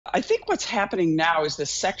I think what's happening now is the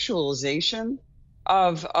sexualization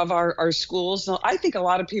of our schools. Now, I think a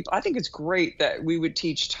lot of people, I think it's great that we would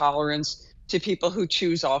teach tolerance to people who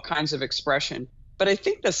choose all kinds of expression. But I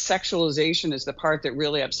think the sexualization is the part that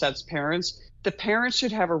really upsets parents. The parents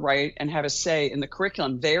should have a right and have a say in the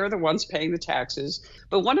curriculum. They are the ones paying the taxes.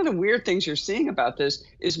 But one of the weird things you're seeing about this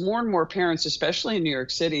is more and more parents, especially in New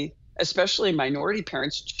York City, especially minority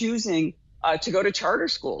parents, choosing to go to charter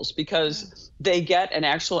schools because they get an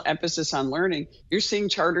actual emphasis on learning. You're seeing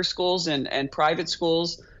charter schools and private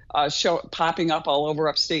schools popping up all over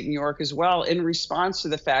upstate New York as well in response to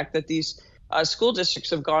the fact that these school districts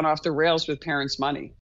have gone off the rails with parents' money.